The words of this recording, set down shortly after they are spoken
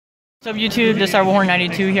What's up YouTube, this is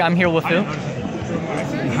Warhorn92 here. I'm here with who?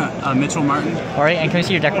 Mitchell Martin. Alright, and can we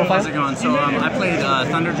see your deck profile? How's it going? So I played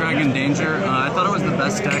Thunder Dragon Danger. I thought it was the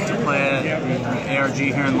best deck to play at ARG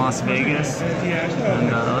here in Las Vegas. And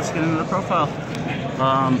let's get into the profile.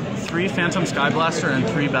 3 Phantom Sky Blaster and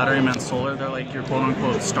 3 Batteryman Solar. They're like your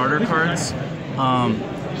quote-unquote starter cards.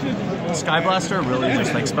 Sky Blaster really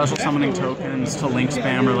just like special summoning tokens to link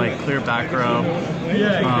spam or like clear back row.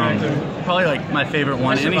 Probably like my favorite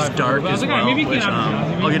one, and he's dark as well, which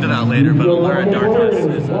I'll get to that later, but Allura Darkness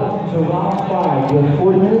is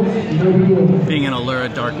being an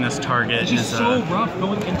Allura Darkness target is so rough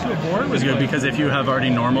going into a board is good because if you have already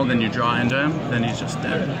normal, then you draw into him, then he's just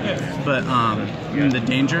dead. But in the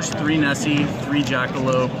Dangers, 3 Nessie, 3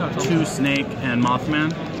 Jackalope, 2 Snake, and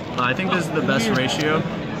Mothman. I think this is the best ratio.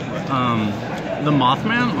 The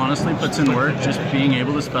Mothman honestly puts in work just being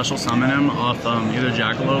able to special summon him off either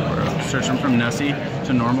Jackalope or search him from Nessie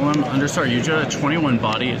to normal him. Understar Yugioh, 21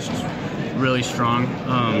 body is just really strong.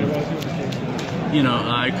 You know,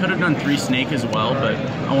 I could have done 3 Snake as well, but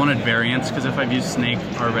I wanted variants because if I've used Snake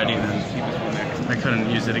already, then I couldn't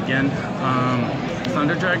use it again.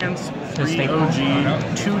 Thunder Dragons, 3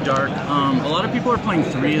 OG, 2 Dark. A lot of people are playing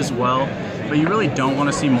 3 as well. But you really don't want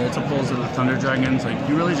to see multiples of the Thunder Dragons. Like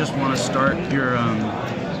you really just want to start your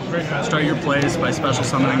plays by special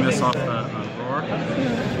summoning this off the Roar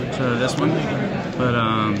to this one.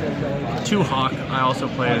 But 2 Hawk I also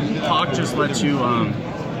played. Hawk just lets you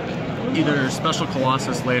either special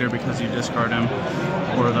Colossus later because you discard him,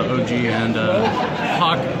 or the OG, and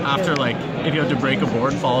Hawk after like if you have to break a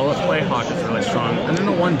board follow-up play, Hawk is really strong. And then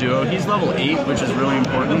the 1 Duo, he's level 8, which is really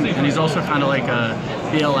important, and he's also kind of like a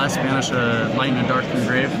BLS, banish a light and a dark from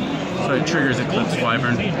grave, so it triggers Eclipse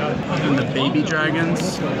Wyvern. And the Baby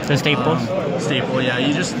Dragons, the staples? Staple, yeah,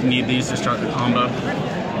 you just need these to start the combo.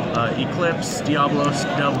 Eclipse, Diablos,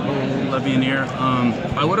 Double Levianeer.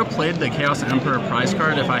 I would have played the Chaos Emperor prize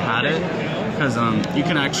card if I had it, because you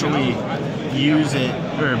can actually use it,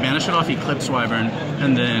 or banish it off Eclipse Wyvern,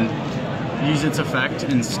 and then use its effect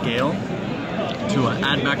in scale to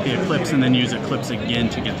add back the Eclipse, and then use Eclipse again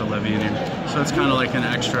to get the Levianeer. So it's kind of like an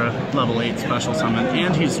extra level 8 special summon,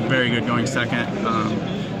 and he's very good going second.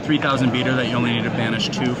 3000 beater that you only need to banish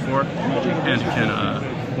 2 for, and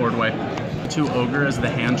can board wipe. 2 Ogre is the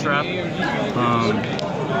hand trap.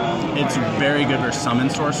 It's very good for summon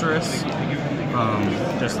sorceress.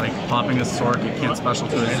 Just like popping a Sork, it can't special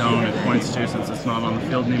to a zone, it points to since it's not on the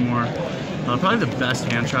field anymore. Probably the best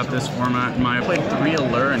hand trap this format. I played 3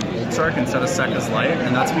 Allure and Gold Sark instead of Sekka's Light,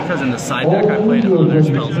 and that's because in the side deck I played other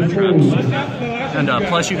spells and traps. And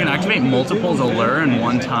plus you can activate multiples Allure in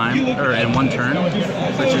one time, or in one turn,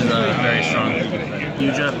 which is very strong.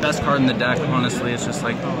 Yugioh, best card in the deck, honestly. It's just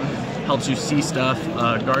like helps you see stuff.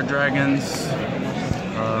 Guard Dragons,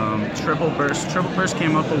 Triple Burst. Triple Burst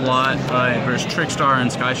came up a lot versus Trickstar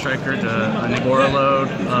and Sky Striker to Nagora load.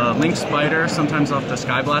 Link Spider, sometimes off the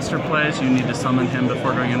Sky Blaster plays, you need to summon him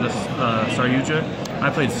before going into Yugioh. I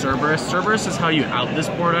played Cerberus. Cerberus is how you out this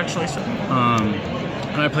board actually.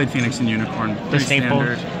 And I played Phoenix and Unicorn. Pretty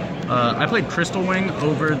standard. I played Crystal Wing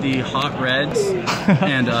over the Hot Reds,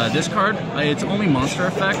 and this card, it's only monster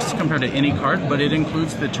effects compared to any card, but it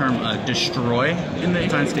includes the term Destroy in the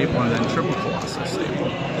time staple, and then Triple Colossus staple.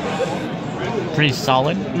 Pretty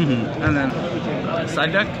solid. And then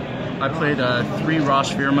side deck, I played 3 Raw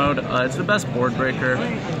Sphere mode. It's the best board breaker.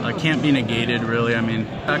 Can't be negated really. I mean,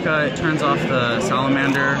 it turns off the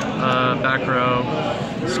Salamander back row.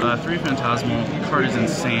 3 Phantasmal. The card is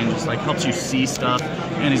insane. Just like helps you see stuff,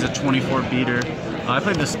 and he's a 24 beater. I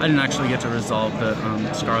played this. I didn't actually get to resolve the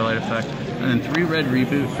Scarlight effect. And then 3 Red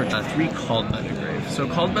Reboot for 3 Called by the Grave. So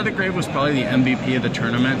Called by the Grave was probably the MVP of the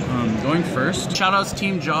tournament. Going first. Shout outs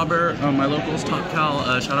Team Jobber, my locals Top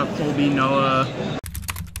Cal. Shout out Colby, Noah,